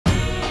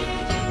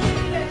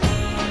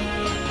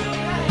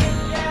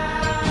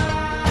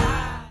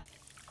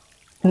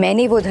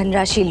मैंने वो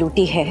धनराशि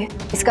लूटी है,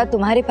 इसका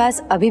तुम्हारे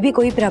पास अभी भी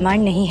कोई प्रमाण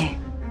नहीं है।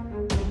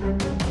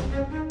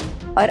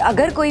 और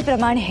अगर कोई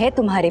प्रमाण है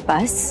तुम्हारे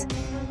पास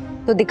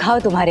तो दिखाओ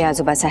तुम्हारे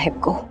आजोबा साहब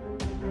को,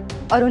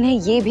 और उन्हें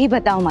ये भी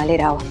बताओ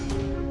मालेराव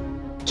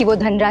कि वो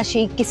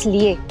धनराशि किस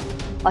लिए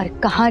और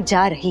कहां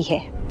जा रही है।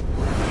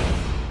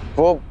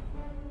 वो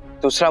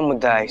दूसरा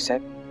मुद्दा है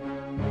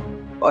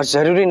साहब, और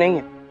जरूरी नहीं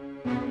है।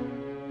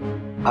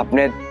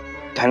 आपने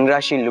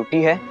धनराशि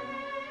लूटी है,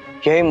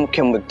 यही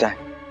मुख्य मुद्दा है।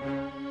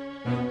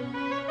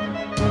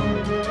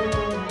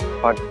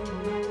 और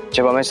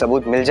जब हमें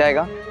सबूत मिल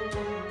जाएगा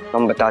तो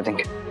हम बता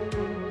देंगे।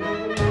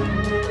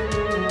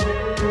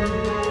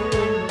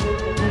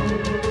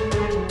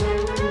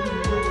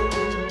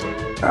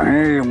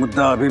 ये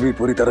मुद्दा अभी भी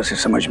पूरी तरह से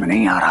समझ में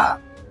नहीं आ रहा।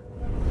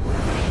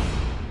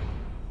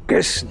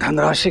 किस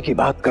धनराशि की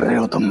बात कर रहे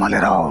हो तुम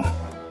मालेराव?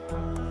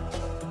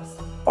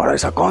 और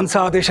ऐसा कौन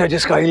सा आदेश है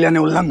जिसका अहिल्या ने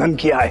उल्लंघन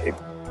किया है?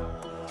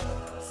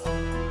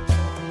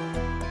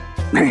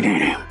 नहीं नहीं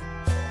नहीं,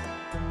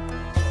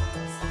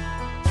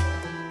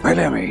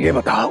 पहले हमें ये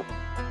बताओ,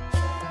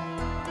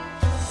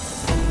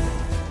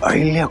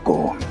 अहिल्या को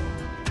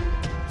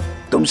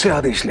तुमसे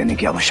आदेश लेने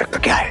की आवश्यकता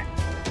क्या है?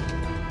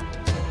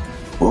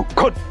 वो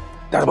खुद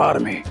दरबार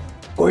में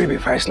कोई भी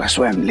फैसला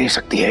स्वयं ले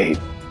सकती है।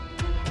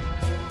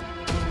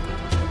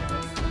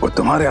 वो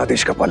तुम्हारे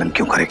आदेश का पालन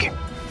क्यों करेगी?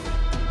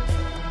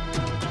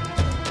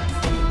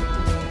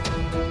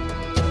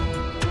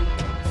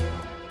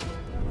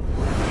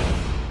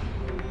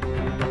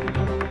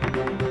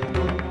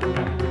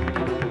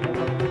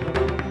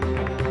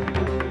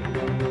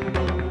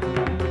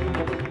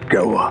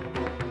 क्या हुआ?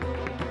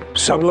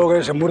 सब लोग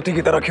ऐसे मूर्ति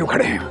की तरह क्यों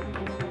खड़े हैं?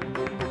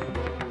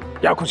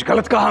 क्या कुछ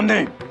गलत कहा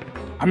हमने?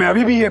 हमें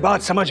अभी भी ये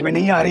बात समझ में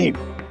नहीं आ रही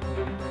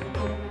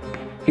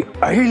कि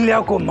अहिल्या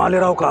को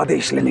मालेराव का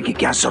आदेश लेने की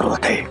क्या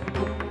जरूरत है।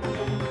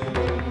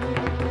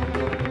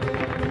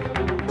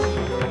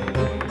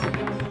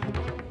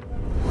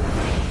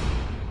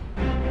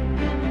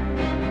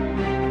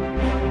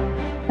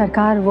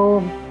 सरकार,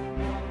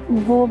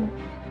 वो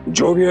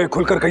जो भी है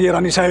खुलकर कहिए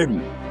रानी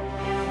साहब।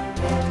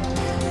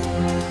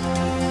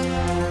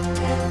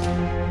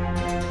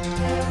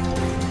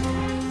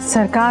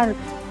 सरकार,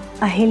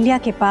 अहिल्या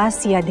के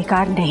पास ये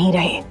अधिकार नहीं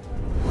रहे,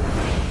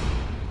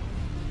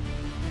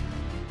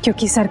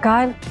 क्योंकि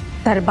सरकार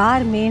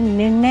दरबार में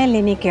निर्णय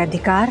लेने के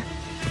अधिकार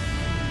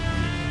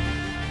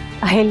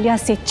अहिल्या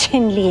से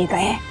छीन लिए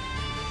गए।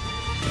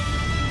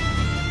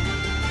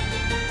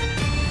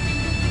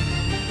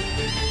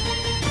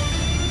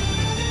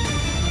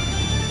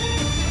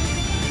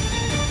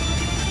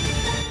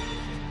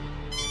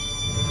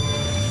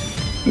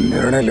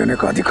 निर्णय लेने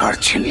का अधिकार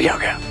छीन लिया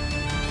गया।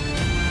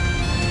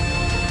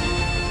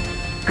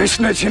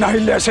 किसने छीना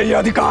अहिल्या से यह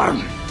अधिकार?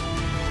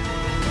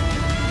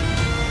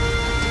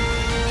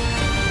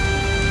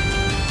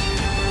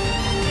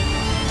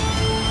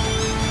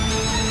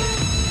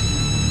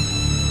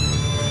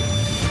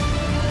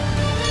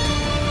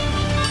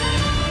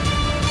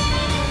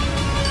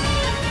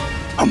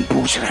 हम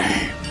पूछ रहे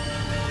हैं,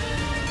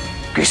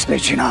 किसने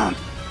छीना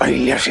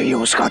अहिल्या से ये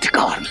उसका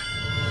अधिकार?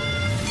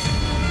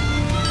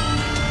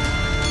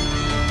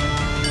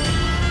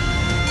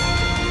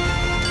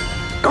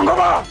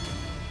 गंगाबा!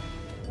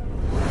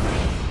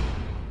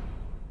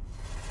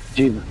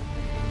 जी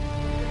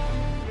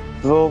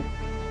वो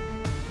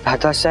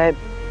दादा साहब,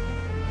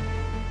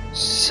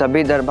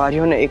 सभी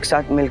दरबारियों ने एक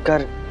साथ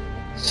मिलकर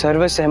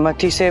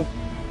सर्वसहमति से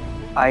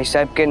आई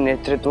साहब के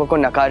नेतृत्व को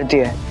नकार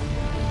दिया है।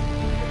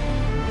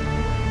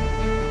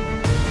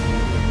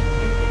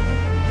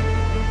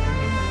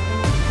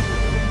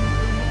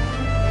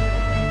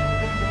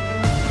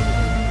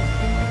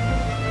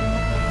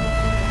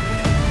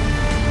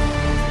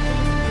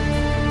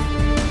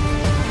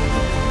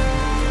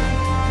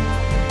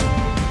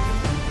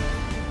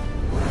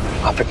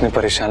 आप इतने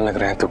परेशान लग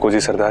रहे हैं तो कुजी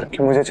सरदार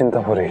कि मुझे चिंता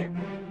हो रही है।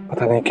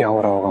 पता नहीं क्या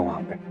हो रहा होगा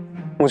वहां पे।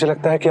 मुझे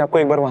लगता है कि आपको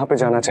एक बार वहां पे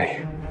जाना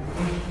चाहिए।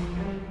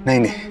 नहीं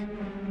नहीं,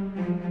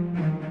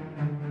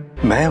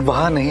 मैं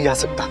वहां नहीं जा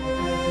सकता।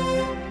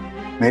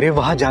 मेरे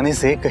वहां जाने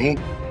से कहीं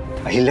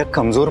अहिल्या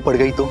कमजोर पड़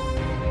गई तो,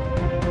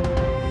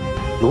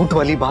 लूट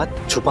वाली बात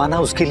छुपाना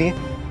उसके लिए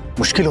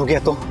मुश्किल हो गया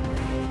तो।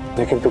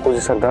 लेकिन तो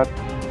कुजी सरदार,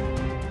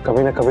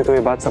 कभी ना कभी तो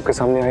ये बात सबके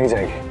सामने आ ही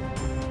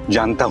जाएगी।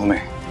 जानता हूं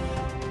मैं,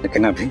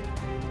 लेकिन अभी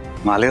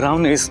मालेराव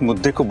ने इस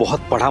मुद्दे को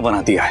बहुत बड़ा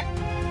बना दिया है,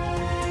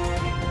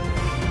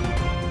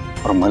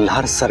 और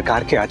मल्हार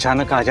सरकार के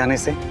अचानक आ जाने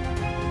से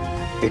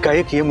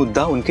एकाएक ये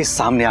मुद्दा उनके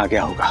सामने आ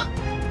गया होगा।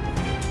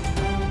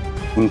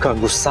 उनका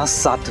गुस्सा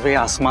 7वें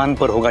आसमान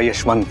पर होगा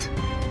यशवंत।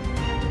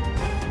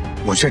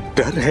 मुझे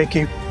डर है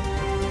कि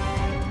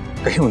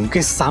कहीं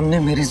उनके सामने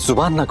मेरी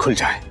जुबान ना खुल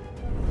जाए।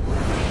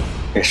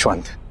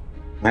 यशवंत,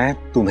 मैं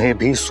तुम्हें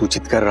भी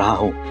सूचित कर रहा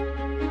हूं,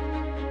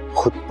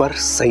 खुद पर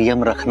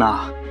संयम रखना।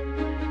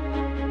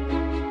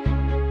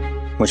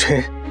 मुझे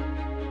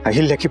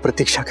अहिल्या की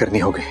प्रतीक्षा करनी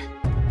होगी।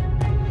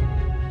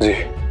 जी।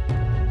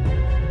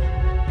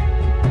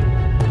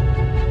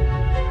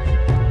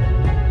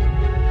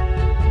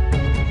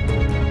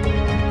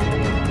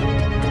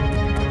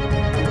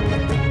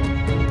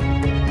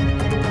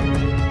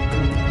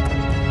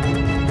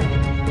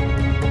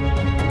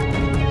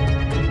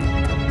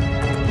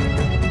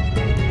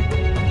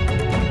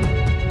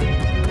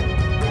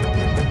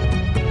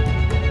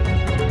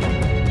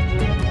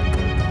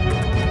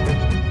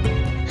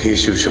 हे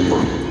शिव शंभो,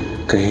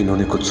 कहीं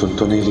इन्होंने कुछ सुन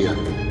तो नहीं लिया?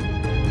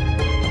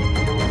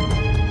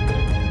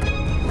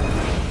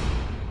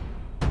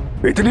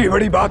 इतनी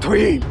बड़ी बात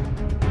हुई,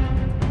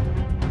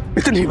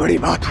 इतनी बड़ी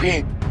बात हुई,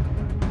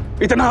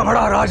 इतना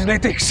बड़ा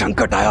राजनीतिक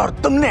संकट आया और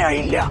तुमने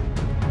अहिल्या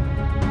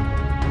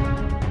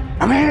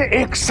हमें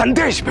एक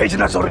संदेश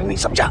भेजना जरूरी नहीं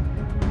समझा?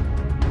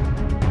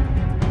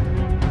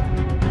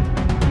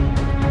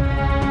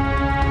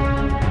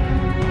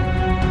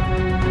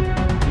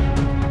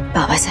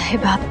 बाबा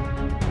साहेब,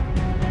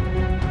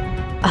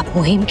 आप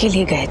मुहिम के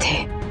लिए गए थे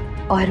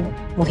और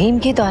मुहिम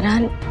के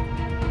दौरान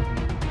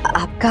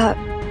आपका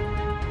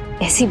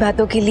ऐसी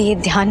बातों के लिए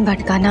ध्यान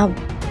भटकाना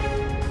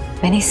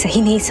मैंने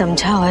सही नहीं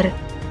समझा और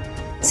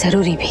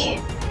जरूरी भी है।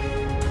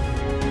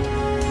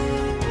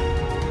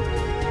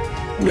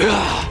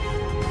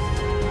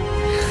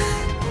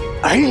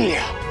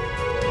 अहिल्या,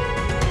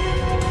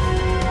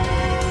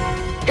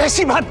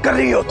 कैसी बात कर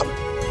रही हो तुम?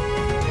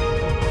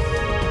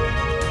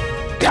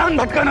 ध्यान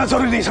भटकाना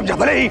जरूरी नहीं समझा,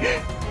 भले ही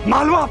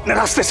मालवा अपने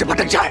रास्ते से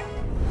भटक जाए।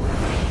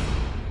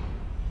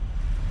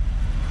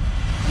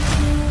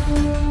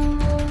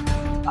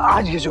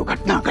 आज ये जो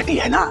घटना घटी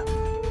है ना,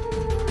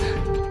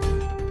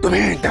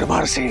 तुम्हें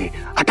दरबार से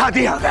हटा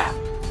दिया गया,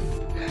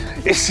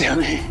 इससे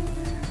हमें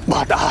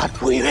बहुत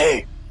आहत हुई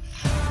है।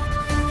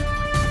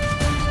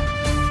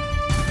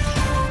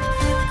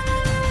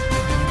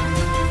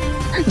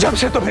 जब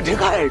से तुम्हें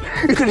देखा है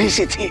इतनी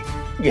सी थी,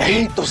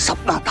 यही तो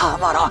सपना था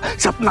हमारा,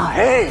 सपना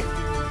है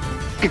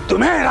कि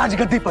तुम्हें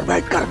राजगद्दी पर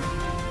बैठकर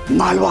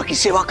मालवा की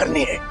सेवा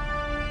करनी है।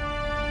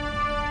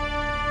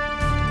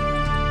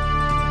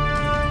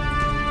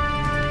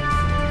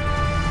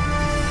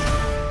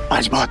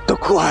 आज बहुत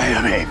दुख हुआ है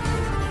हमें,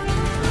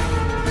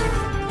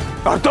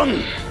 और तुम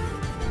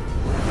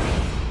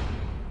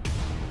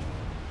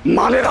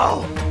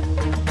मालेराओ,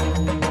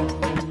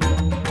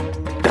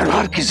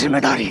 दरबार की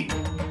जिम्मेदारी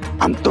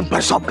हम तुम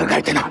पर सौंप कर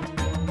गए थे ना।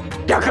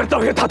 क्या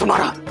कर्तव्य था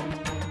तुम्हारा?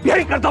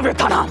 यही कर्तव्य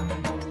था ना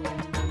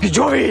कि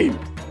जो भी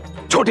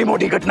छोटी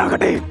मोटी घटना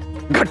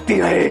घटती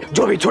रहे,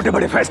 जो भी छोटे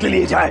बड़े फैसले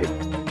लिए जाए,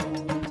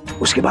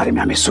 उसके बारे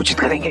में हमें सूचित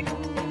करेंगे।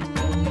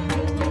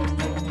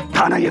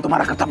 था ना ये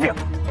तुम्हारा कर्तव्य?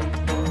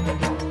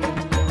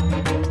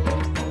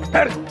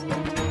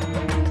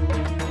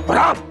 और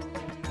आप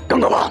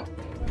गंगोबा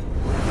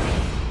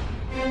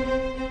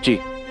जी,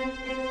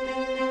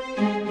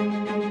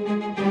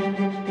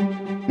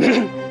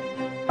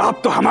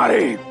 आप तो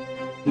हमारे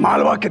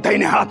मालवा के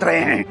दाहिने हाथ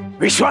रहे हैं,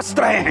 विश्वस्त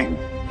रहे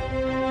हैं।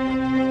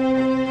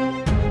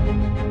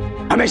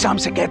 हमेशा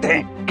हमसे कहते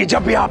हैं कि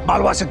जब भी आप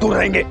मालवा से दूर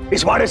रहेंगे,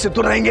 इस वाड़े से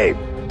दूर रहेंगे,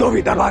 तो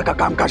भी दरबार का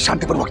कामकाज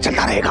शांतिपूर्वक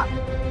चलता रहेगा।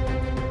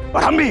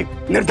 और हम भी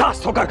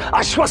निर्धास्त होकर,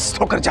 आश्वस्त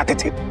होकर जाते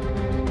थे।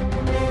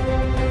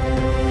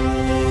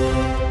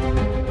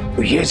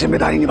 तो ये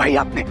जिम्मेदारी निभाई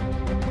आपने,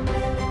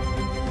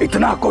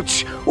 इतना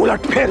कुछ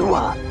उलटफेर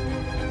हुआ,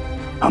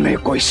 हमें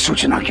कोई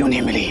सूचना क्यों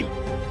नहीं मिली?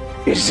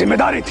 ये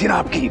जिम्मेदारी थी ना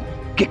आपकी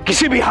कि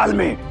किसी भी हाल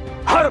में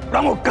हर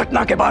प्रमुख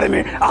घटना के बारे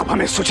में आप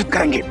हमें सूचित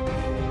करेंगे।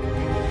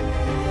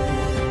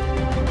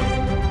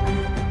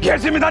 यह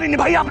जिम्मेदारी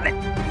निभाई आपने।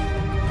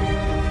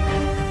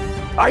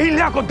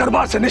 अहिल्या को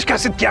दरबार से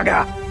निष्कासित किया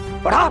गया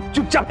और आप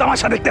चुपचाप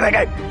तमाशा देखते रह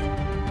गए।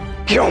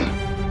 क्यों?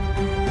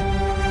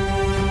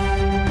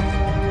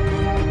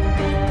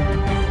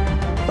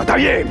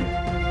 बताइए।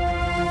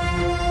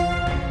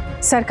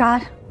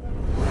 सरकार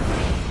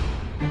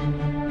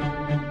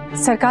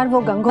वो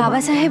गंगूबा। बाबा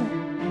साहेब,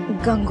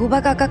 गंगूबा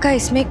काका का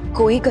इसमें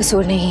कोई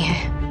कसूर नहीं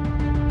है,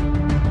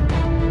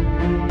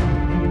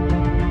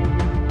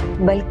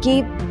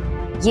 बल्कि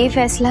ये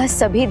फैसला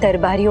सभी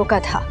दरबारियों का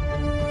था।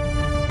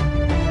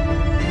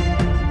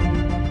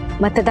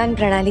 मतदान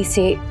प्रणाली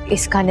से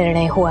इसका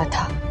निर्णय हुआ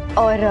था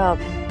और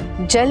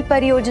जल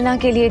परियोजना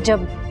के लिए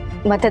जब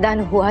मतदान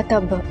हुआ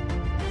तब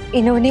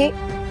इन्होंने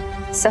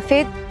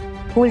सफेद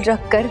फूल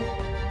रखकर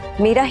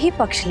मेरा ही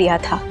पक्ष लिया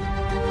था।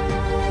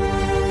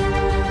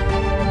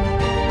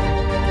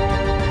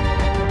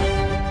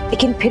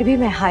 लेकिन फिर भी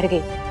मैं हार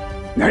गई।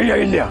 नहीं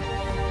अहिल्या,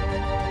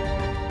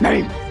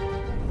 नहीं,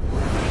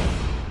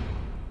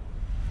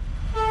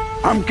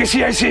 हम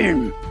किसी ऐसी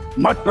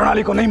मत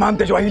प्रणाली को नहीं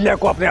मानते जो अहिल्या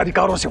को अपने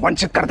अधिकारों से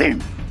वंचित कर दे।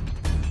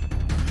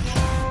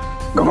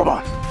 गंगोबा,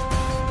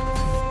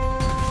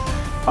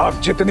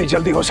 आप जितनी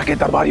जल्दी हो सके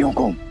दरबारियों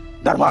को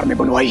दरबार में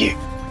बुलवाइए।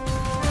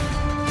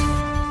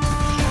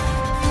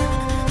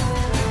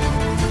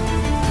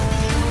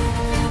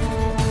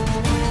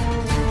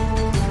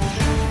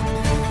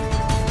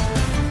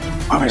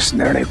 हम इस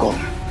निर्णय को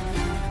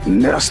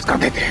निरस्त कर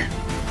देते हैं।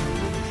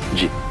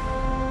 जी।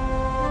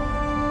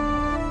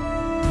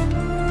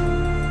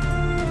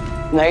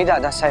 नहीं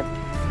दादा साहब,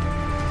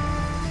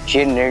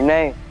 ये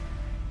निर्णय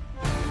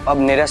अब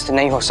निरस्त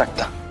नहीं हो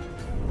सकता।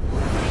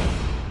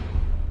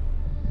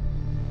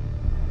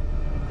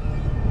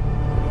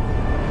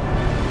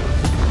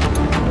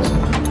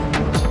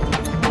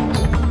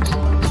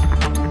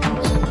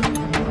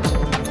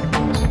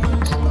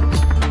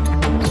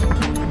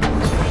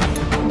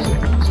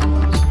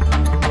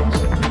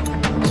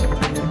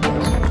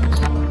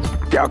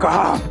 क्या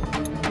कहा?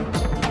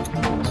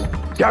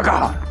 क्या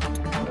कहा?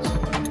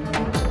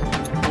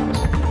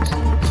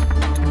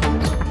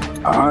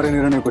 हमारे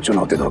निर्णय को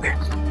चुनौती दोगे?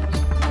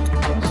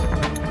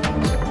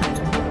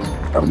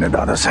 अपने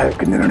दादा साहब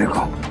के निर्णय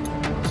को?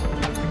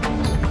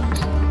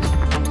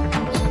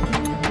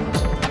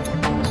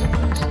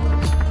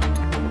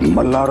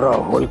 मल्हार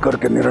राव होलकर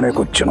के निर्णय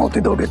को चुनौती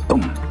दोगे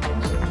तुम?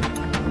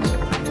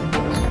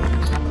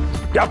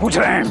 क्या पूछ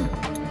रहे हैं?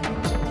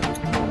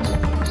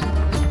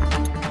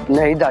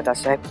 नहीं दादा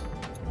साहब,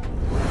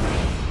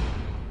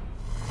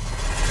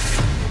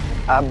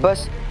 आप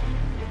बस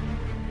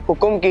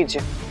हुक्म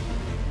कीजिए,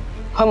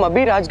 हम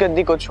अभी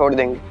राजगद्दी को छोड़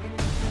देंगे।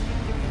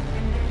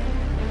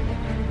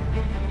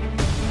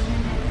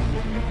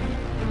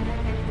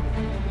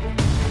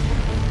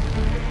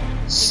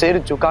 सिर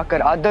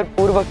झुकाकर आदर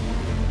पूर्वक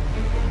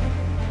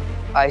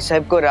आई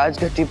साहब को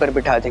राजगद्दी पर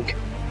बिठा देंगे।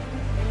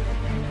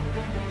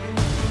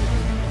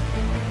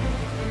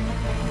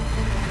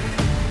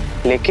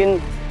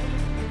 लेकिन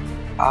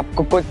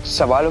आपको कुछ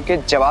सवालों के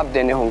जवाब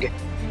देने होंगे।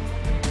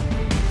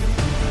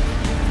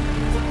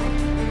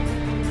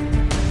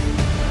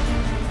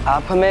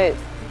 आप हमें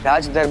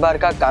राज दरबार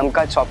का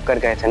कामकाज सौंप कर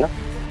गए थे ना,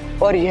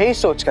 और यही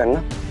सोच कर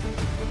ना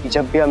कि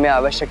जब भी हमें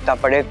आवश्यकता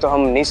पड़े तो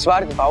हम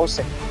निस्वार्थ भाव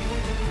से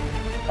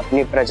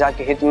अपनी प्रजा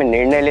के हित में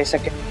निर्णय ले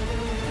सके,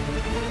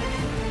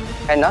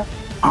 है ना?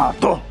 हाँ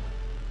तो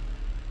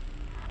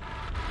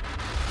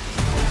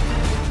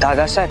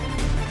दादा साहब,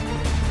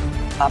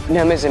 आपने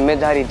हमें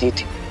जिम्मेदारी दी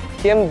थी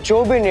कि हम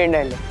जो भी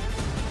निर्णय लें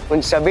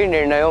उन सभी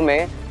निर्णयों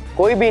में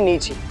कोई भी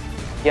निजी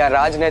या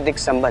राजनीतिक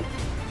संबंध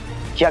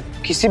या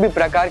किसी भी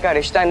प्रकार का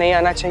रिश्ता नहीं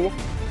आना चाहिए,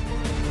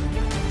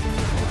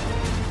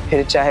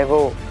 फिर चाहे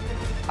वो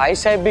आई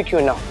साहब भी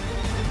क्यों ना हो।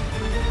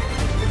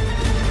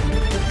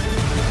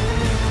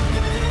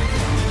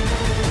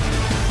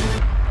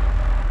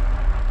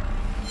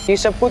 ये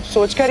सब कुछ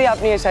सोचकर ही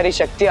आपने ये सारी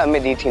शक्तियां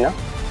हमें दी थी ना।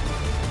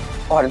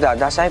 और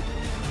दादा साहब,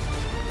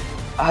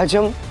 आज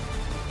हम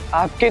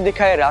आपके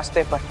दिखाए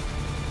रास्ते पर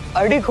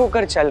अडिग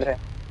होकर चल रहे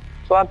हैं,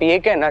 तो आप ये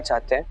कहना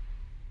चाहते हैं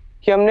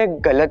कि हमने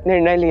गलत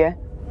निर्णय लिया है?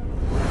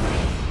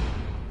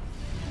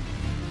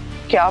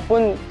 क्या आप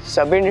उन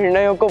सभी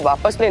निर्णयों को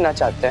वापस लेना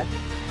चाहते हैं?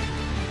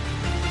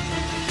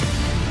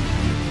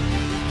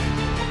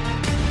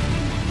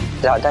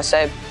 दादा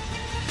साहब,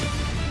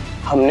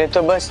 हमने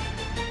तो बस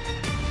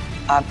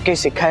आपके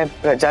सिखाए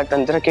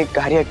प्रजातंत्र के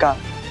कार्य का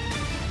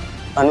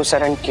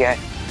अनुसरण किया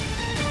है।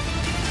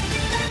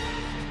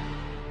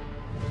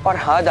 और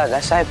हाँ दादा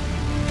साहब,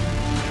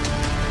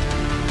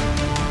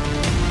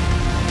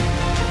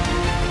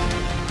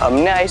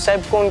 हमने आई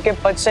साहब को उनके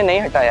पद से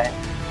नहीं हटाया है।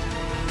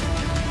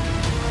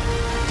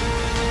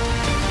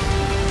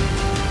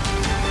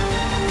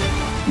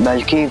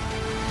 बल्कि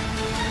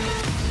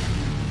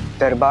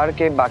दरबार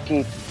के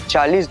बाकी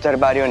 40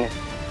 दरबारियों ने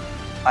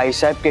आई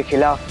साहब के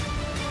खिलाफ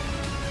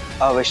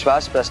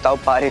अविश्वास प्रस्ताव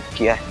पारित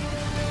किया है।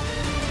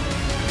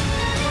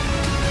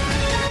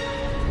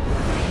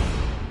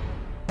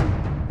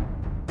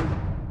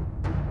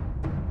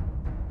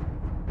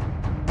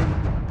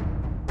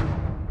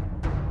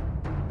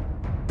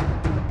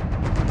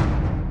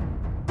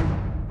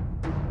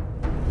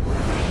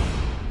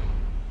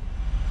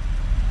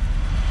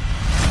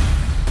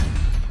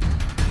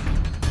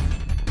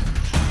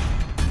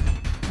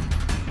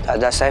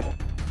 दादा साहब,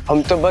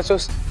 हम तो बस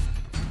उस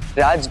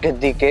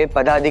राजगद्दी के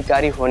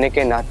पदाधिकारी होने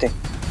के नाते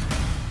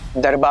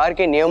दरबार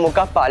के नियमों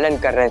का पालन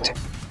कर रहे थे।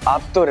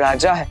 आप तो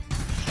राजा है,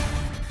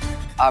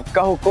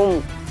 आपका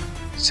हुक्म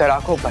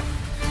सराखों पर।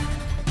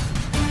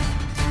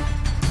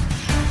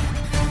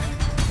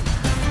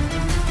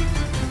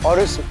 और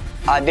उस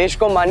आदेश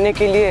को मानने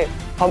के लिए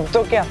हम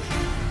तो क्या,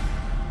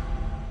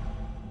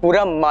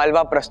 पूरा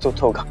मालवा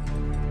प्रस्तुत होगा।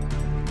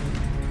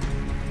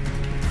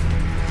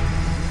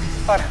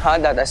 और हाँ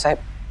दादा साहब,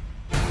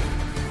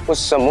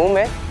 उस समूह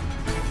में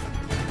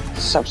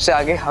सबसे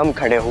आगे हम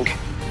खड़े होंगे।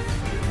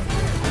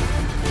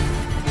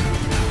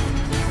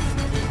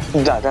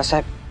 दादा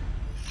साहब,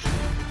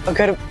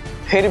 अगर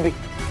फिर भी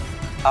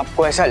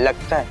आपको ऐसा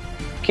लगता है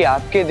कि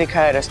आपके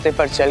दिखाए रास्ते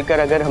पर चलकर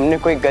अगर हमने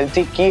कोई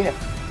गलती की है,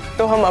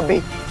 तो हम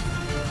अभी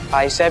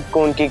आई साहब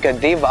को उनकी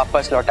गद्दी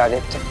वापस लौटा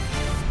देते हैं।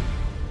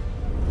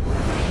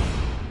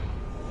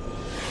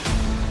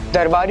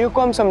 दरबारियों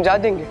को हम समझा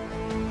देंगे,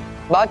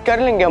 बात कर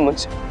लेंगे हम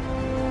उनसे।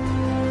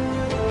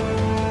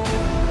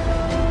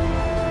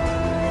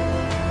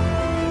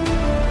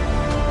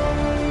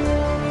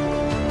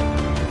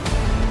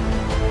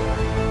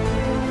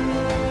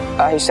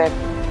 आई साहब,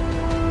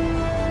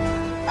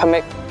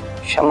 हमें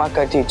क्षमा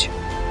कर दीजिए।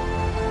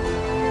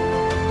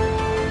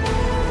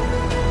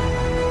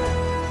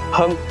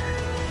 हम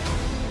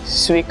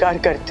स्वीकार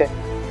करते हैं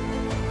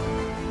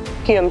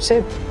कि हमसे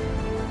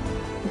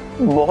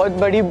बहुत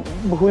बड़ी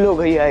भूल हो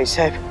गई है आई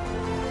साहब।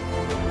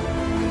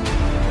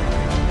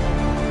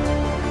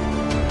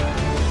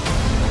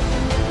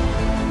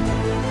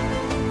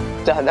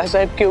 दादा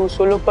साहब के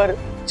उसूलों पर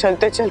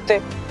चलते चलते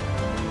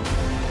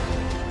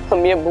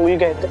हम ये भूल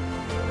गए थे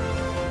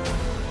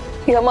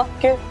कि हम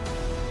आपके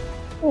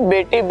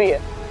बेटे भी है।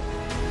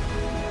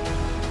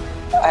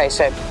 आई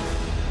साहब,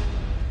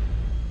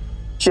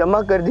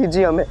 क्षमा कर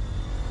दीजिए हमें,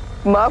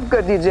 माफ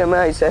कर दीजिए हमें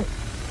आई साहब।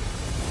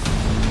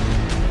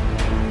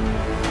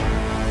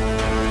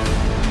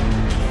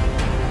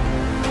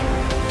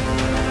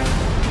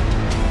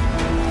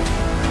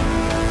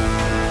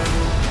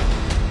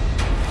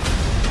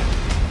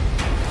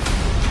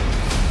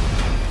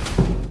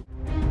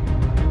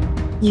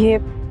 ये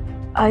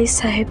आई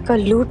साहब का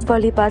लूट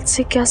वाली बात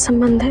से क्या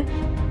संबंध है?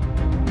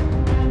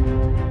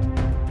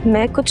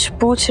 मैं कुछ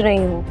पूछ रही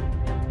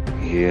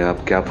हूँ। ये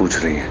आप क्या पूछ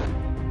रही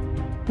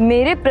हैं?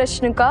 मेरे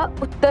प्रश्न का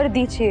उत्तर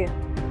दीजिए।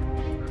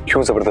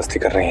 क्यों जबरदस्ती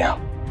कर रही हैं आप?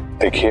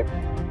 देखिए,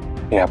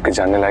 ये आपके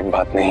जानने लायक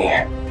बात नहीं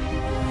है।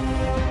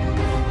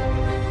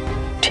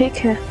 ठीक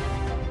है,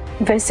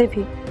 वैसे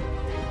भी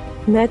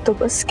मैं तो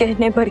बस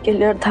कहने भर के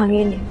लिए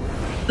अर्धांगिनी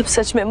हूँ। अब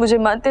सच में मुझे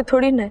मानते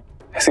थोड़ी ना।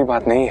 ऐसी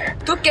बात नहीं है।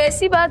 तो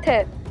कैसी बात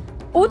है?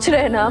 पूछ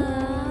रहे ना?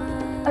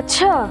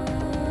 अच्छा,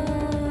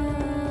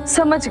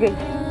 समझ गई।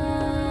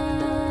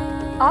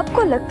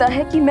 आपको लगता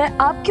है कि मैं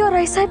आपके और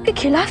राय साहब के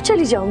खिलाफ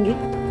चली जाऊंगी?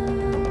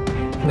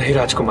 नहीं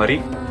राजकुमारी,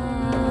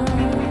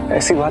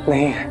 ऐसी बात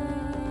नहीं है।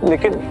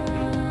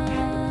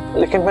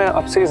 लेकिन मैं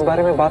आपसे इस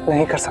बारे में बात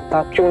नहीं कर सकता।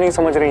 आप क्यों नहीं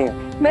समझ रही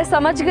हैं? मैं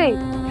समझ गई,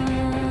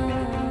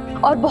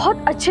 और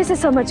बहुत अच्छे से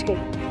समझ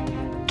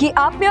गई कि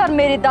आप में और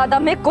मेरे दादा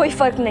में कोई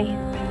फर्क नहीं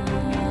है।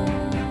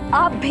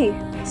 आप भी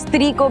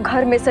स्त्री को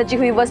घर में सजी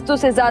हुई वस्तु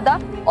से ज्यादा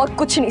और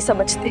कुछ नहीं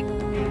समझते।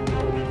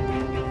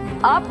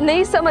 आप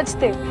नहीं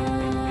समझते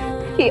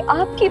कि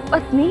आपकी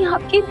पत्नी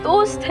आपकी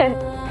दोस्त है,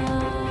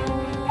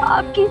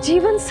 आपकी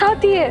जीवन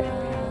साथी है।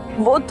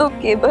 वो तो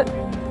केवल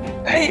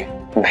नहीं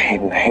नहीं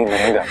नहीं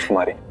नहीं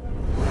राजकुमारी,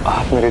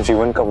 आप मेरे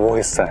जीवन का वो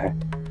हिस्सा है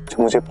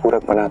जो मुझे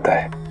पूरक बनाता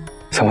है।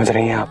 समझ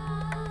रही हैं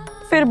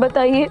आप? फिर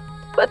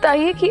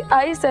बताइए कि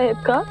आई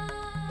साहब का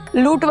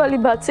लूट वाली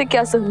बात से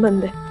क्या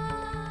संबंध है?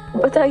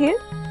 बताइए।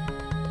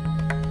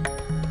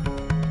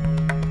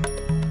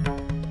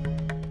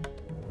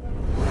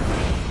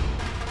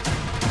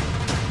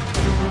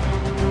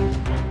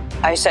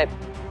 आई साहब,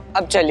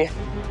 अब चलिए।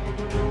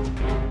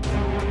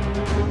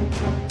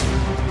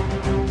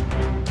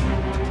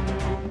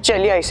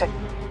 चलिए आई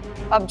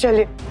साहब, अब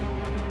चलिए।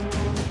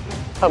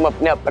 हम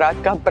अपने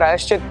अपराध का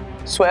प्रायश्चित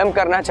स्वयं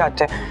करना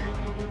चाहते हैं।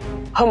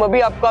 हम अभी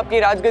आपको आपकी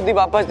राजगद्दी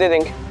वापस दे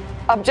देंगे।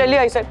 अब चलिए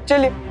आई साहब,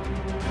 चलिए।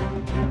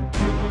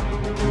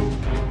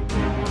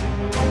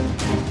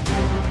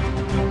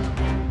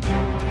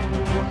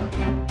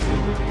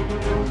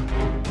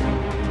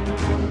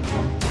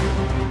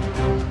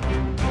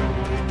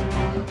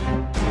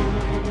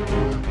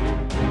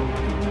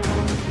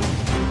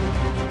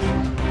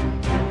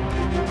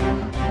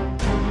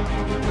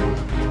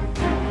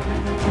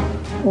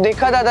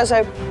 देखा दादा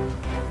साहब?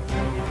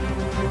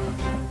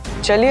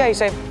 चलिए आई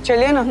साहब,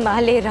 चलिए ना।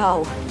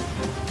 मालेराओ,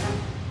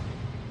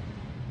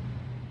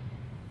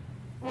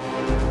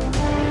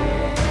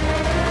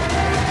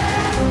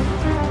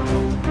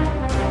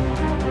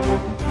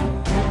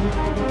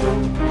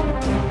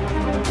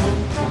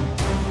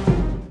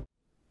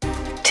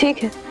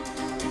 ठीक है,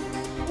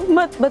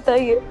 मत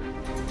बताइए।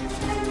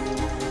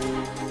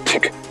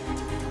 ठीक है,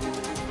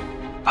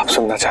 आप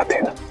सुनना चाहते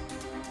हैं ना,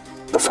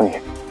 तो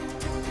सुनिए।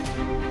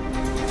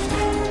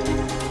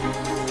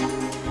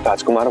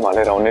 राजकुमार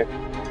मालेराव ने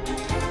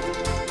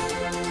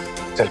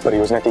जल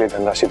परियोजना के लिए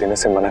धनराशि देने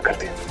से मना कर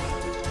दिया,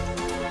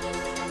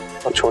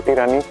 और छोटी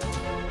रानी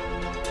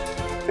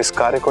इस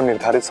कार्य को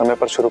निर्धारित समय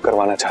पर शुरू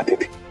करवाना चाहती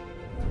थी।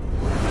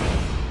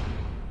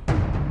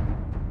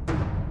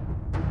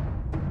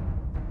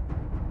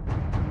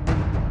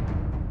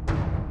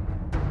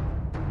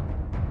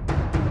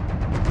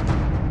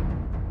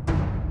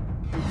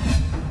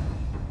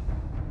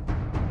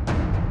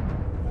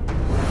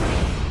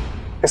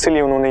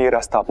 इसलिए उन्होंने ये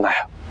रास्ता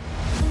अपनाया।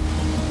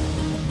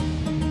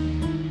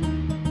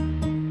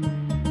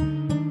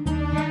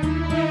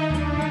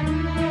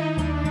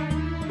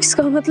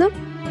 इसका मतलब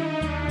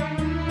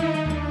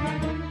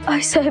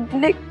आई साहब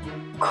ने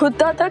खुद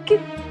दादा की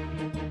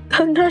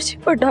धनराशि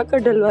पर डाका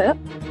डलवाया?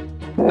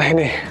 नहीं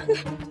नहीं,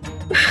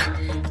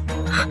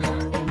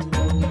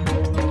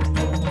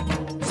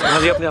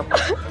 समझिए अपने आप।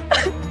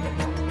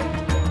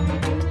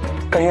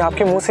 कहीं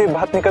आपके मुंह से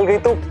बात निकल गई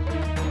तो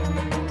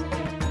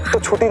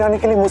छोटी रानी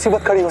के लिए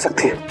मुसीबत खड़ी हो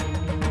सकती है।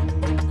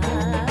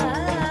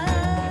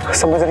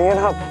 समझ रही है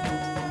ना आप?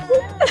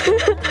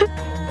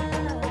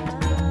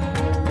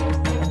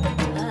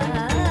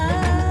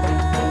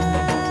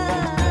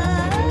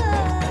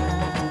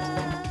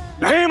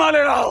 नहीं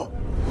मालेराव,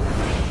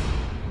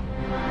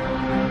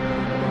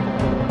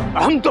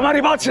 हम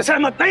तुम्हारी बात से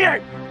सहमत नहीं है।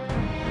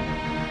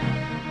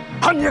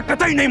 हम ये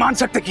कतई नहीं मान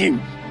सकते कि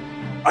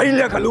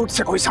अहिल्या का लूट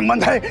से कोई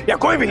संबंध है या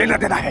कोई भी लेना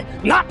देना है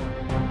ना।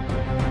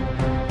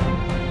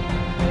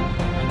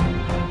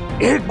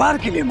 एक बार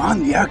के लिए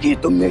मान लिया कि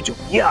तुमने जो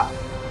किया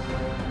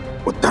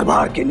वो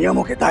दरबार के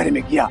नियमों के दायरे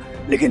में किया,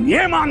 लेकिन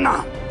ये मानना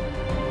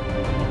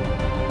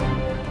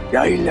कि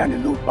अहिल्या ने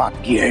लूटपाट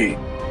की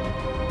है,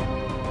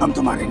 हम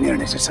तुम्हारे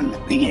निर्णय से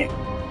सहमत नहीं है।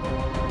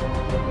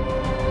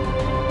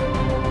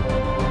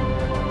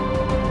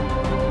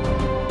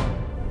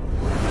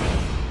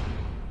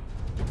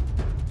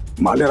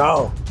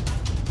 मालेराव,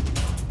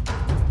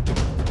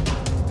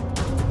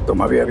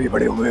 तुम अभी अभी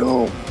बड़े हुए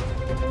हो।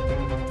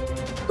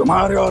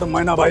 तुम्हारे और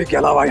मैनाबाई के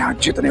अलावा यहाँ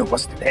जितने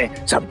उपस्थित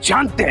हैं सब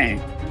जानते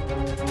हैं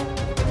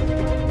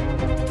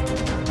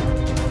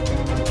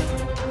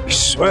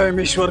स्वयं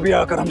ईश्वर भी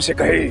आकर हमसे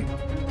कहे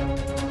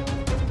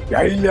कि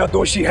अहिल्या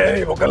दोषी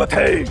है, वो गलत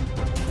है,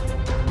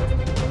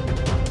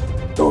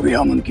 तो भी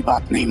हम उनकी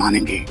बात नहीं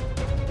मानेंगे।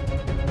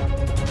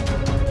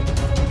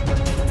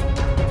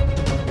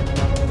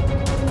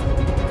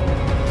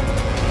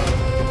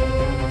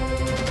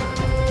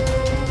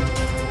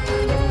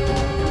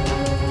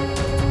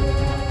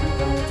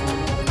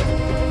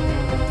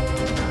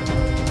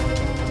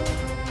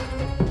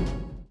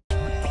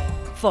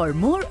 For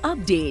more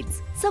updates,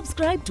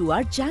 subscribe to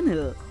our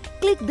channel,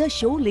 click the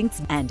show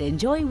links and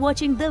enjoy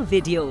watching the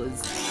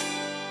videos.